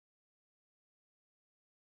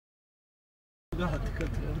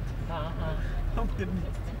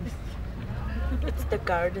It's the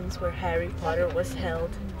gardens where Harry Potter was held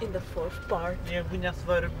in the fourth part. The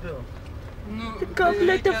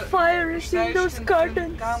goblet of fire is in those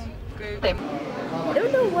gardens. I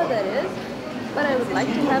don't know what that is, but I would like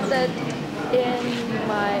to have that in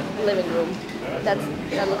my living room. That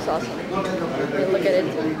looks awesome. Look at it.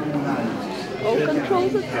 All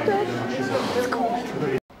controls and stuff. It's cool.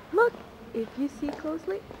 Look, if you see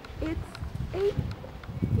closely, it's a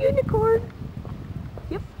unicorn.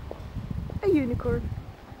 Yep, a unicorn.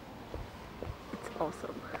 It's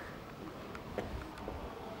awesome.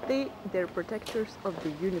 They're protectors of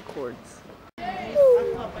the unicorns.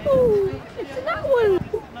 Oh, it's that one.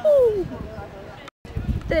 Oh.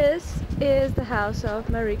 This is the house of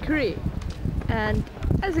Marie Curie, and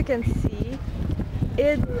as you can see,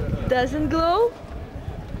 it doesn't glow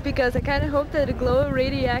because I kind of hope that it glow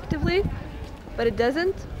radioactively, but it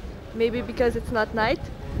doesn't. Maybe because it's not night,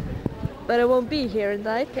 but it won't be here at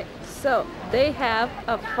night. Okay, so they have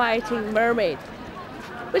a fighting mermaid,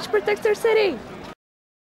 which protects their city.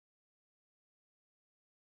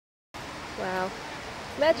 Wow,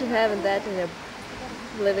 imagine having that in your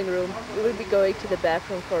living room. You would be going to the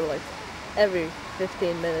bathroom for like every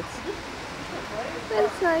 15 minutes.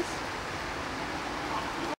 That's nice.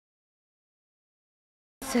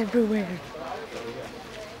 It's everywhere.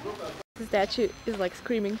 The statue is like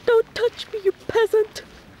screaming, "Don't touch me, you peasant!"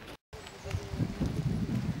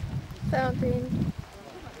 Fountain.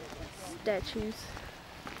 Statues.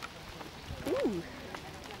 Ooh.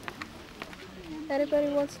 Anybody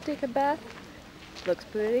wants to take a bath? Looks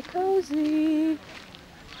pretty cozy.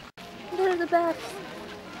 There are the baths.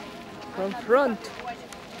 From front.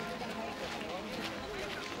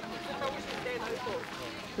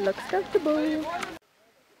 Looks comfortable.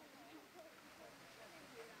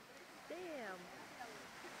 Damn.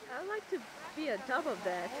 I'd like to be on top of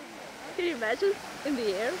that. Can you imagine? In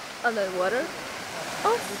the air, on the water.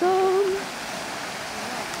 Awesome!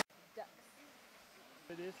 Ducks.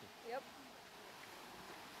 Yep.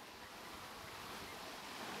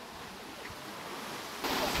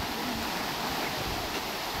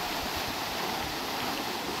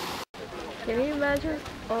 Can you imagine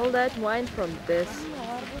all that wine from this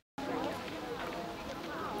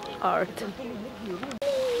art? I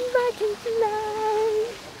can fly!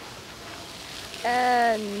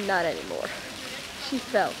 And not anymore. She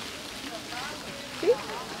fell. See?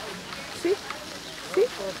 See? See?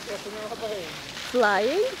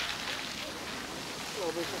 Flying.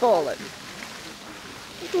 Fallen.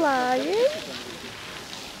 Flying.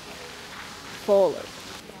 Fallen.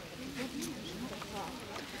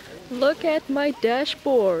 Look at my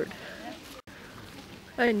dashboard.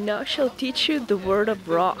 I now shall teach you the word of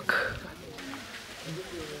rock.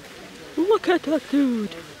 Look at that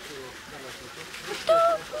dude.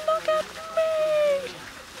 Don't look at me.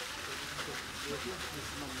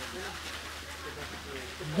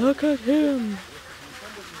 Look at him.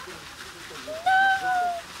 No.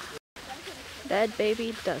 That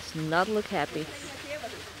baby does not look happy.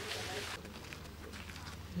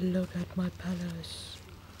 Look at my palace.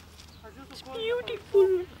 It's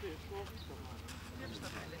beautiful.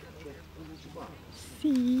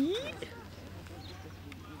 See?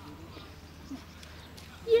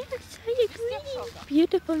 Yes, I agree.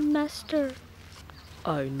 Beautiful, master.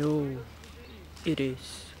 I know. It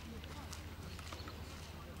is.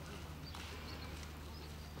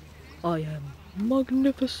 I am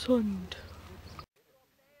magnificent.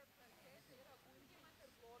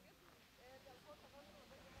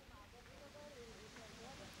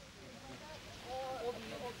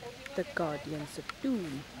 The guardians of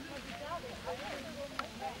doom.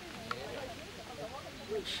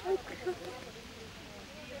 We shall protect.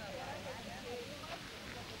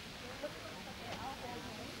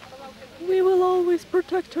 We will always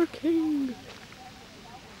protect our king.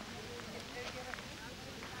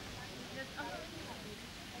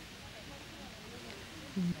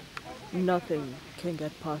 Nothing can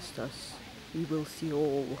get past us. We will see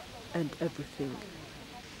all and everything.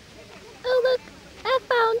 Oh look, a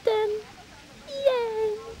fountain!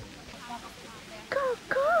 Yay! Go,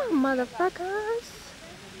 go, motherfuckers!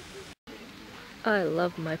 I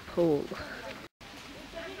love my pole.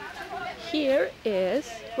 Here is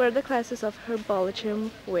where the classes of herbology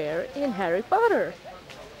were in Harry Potter.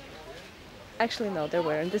 Actually no, they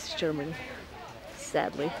weren't. This is Germany.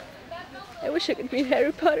 Sadly. I wish I could meet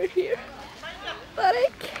Harry Potter here. But I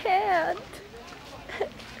can't.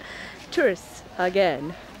 Tourists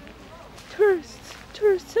again. Tourists.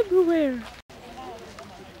 Tourists everywhere.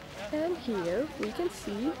 And here we can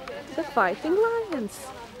see the fighting lions.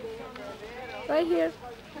 Right here.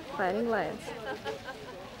 fighting lions.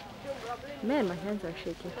 Man, my hands are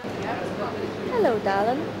shaking. Hello,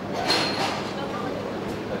 darling.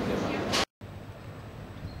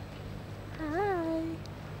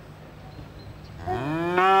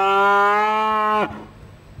 Hi.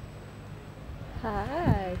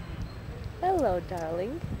 Hi. Hello,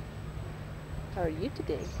 darling. How are you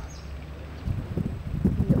today?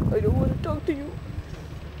 No, I don't want to talk to you.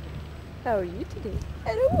 How are you today?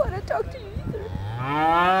 I don't want to talk to you either.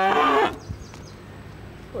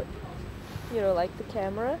 What? You don't like the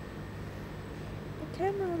camera? The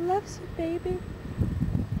camera loves you, baby.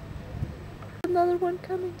 Another one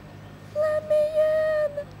coming. Let me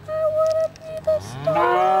in! I want to be the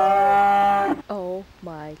star! Oh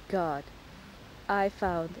my god. I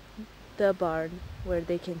found the barn where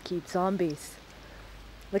they can keep zombies.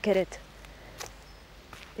 Look at it.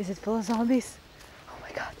 Is it full of zombies? Oh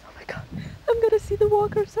my god, oh my god. I'm gonna see the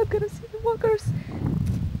walkers, I'm gonna see the walkers.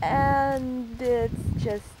 And it's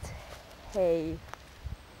just hay.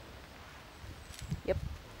 Yep.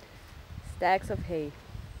 Stacks of hay.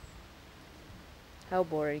 How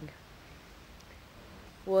boring.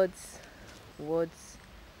 Woods, woods,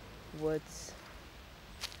 woods,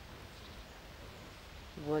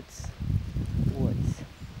 woods, woods.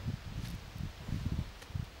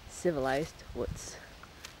 Civilized woods.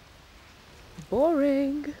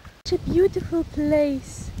 Boring. Such a beautiful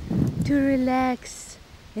place to relax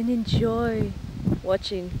and enjoy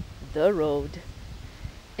watching the road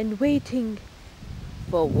and waiting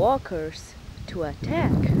for walkers to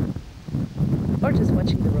attack, or just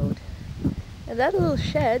watching the road. And that little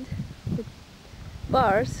shed with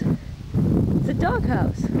bars is a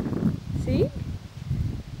doghouse. See?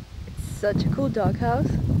 It's such a cool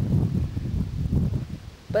doghouse.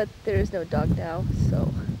 But there is no dog now,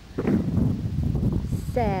 so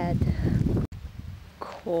sad.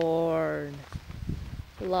 Corn.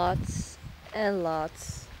 Lots and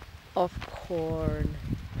lots of corn.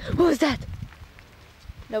 What was that?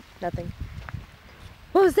 Nope, nothing.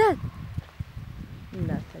 What was that?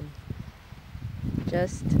 Nothing.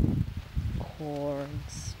 Just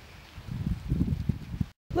corns.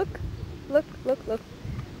 Look, look, look, look.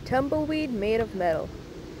 Tumbleweed made of metal.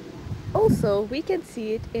 Also, we can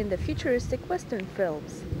see it in the futuristic Western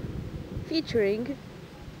films, featuring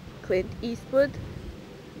Clint Eastwood,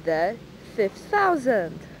 The Fifth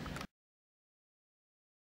Thousand.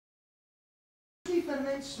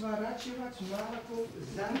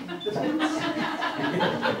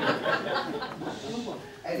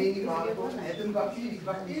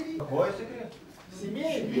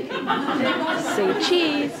 Say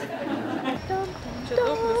cheese. Dum,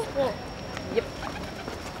 dum, dum. Yep.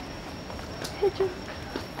 Pigeon.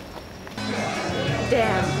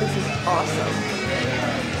 Damn, this is awesome.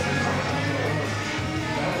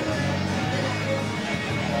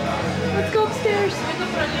 Let's go upstairs.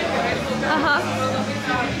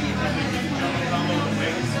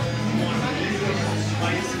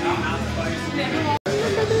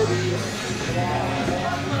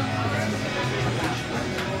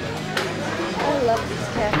 I love these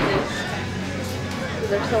cafes.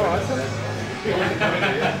 They're so awesome.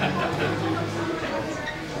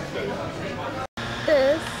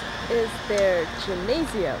 This is their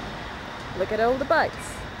gymnasium. Look at all the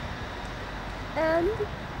bikes. And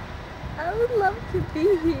I would love to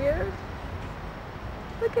be here.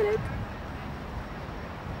 Look at it.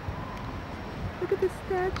 Look at the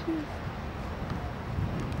statues.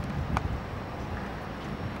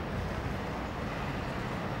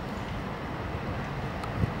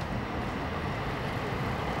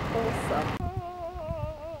 Awesome.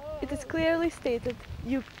 It is clearly stated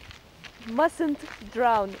you mustn't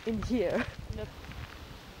drown in here. Nope.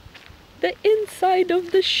 The inside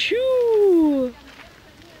of the shoe.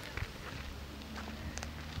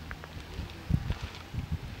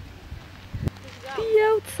 The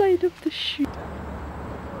outside of the shoe.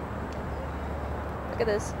 Look at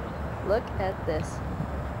this. Look at this.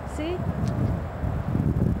 See?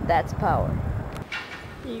 That's power.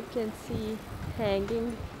 You can see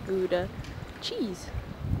hanging Gouda cheese.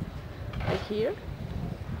 Right here.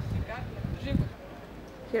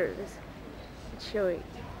 Here it is. It's showing.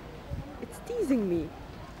 It's teasing me.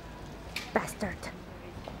 Bastard.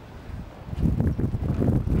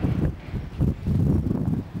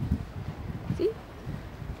 See?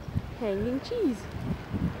 Hanging cheese.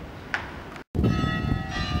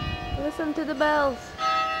 Listen to the bells.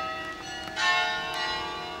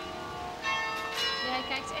 Ja, hij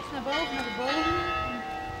kijkt echt naar boven, naar de bomen.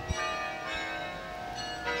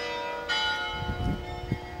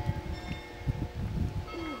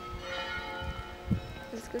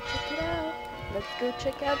 Let's go check it out. Let's go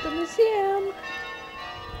check out the museum.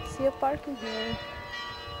 See a parking here.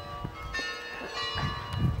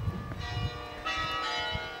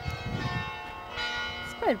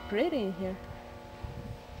 It's quite pretty in here.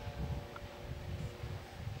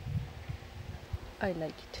 I like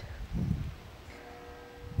it.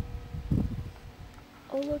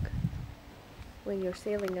 Oh look, when you're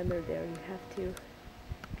sailing under there you have to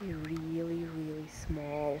be really, really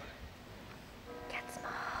small. Get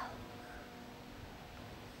small.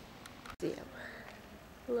 Damn.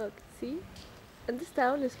 Look, see? And this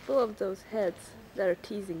town is full of those heads that are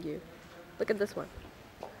teasing you. Look at this one.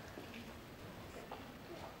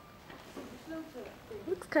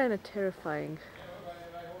 Looks kind of terrifying.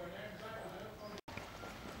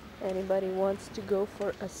 Anybody wants to go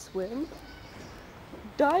for a swim?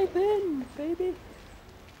 Dive in, baby!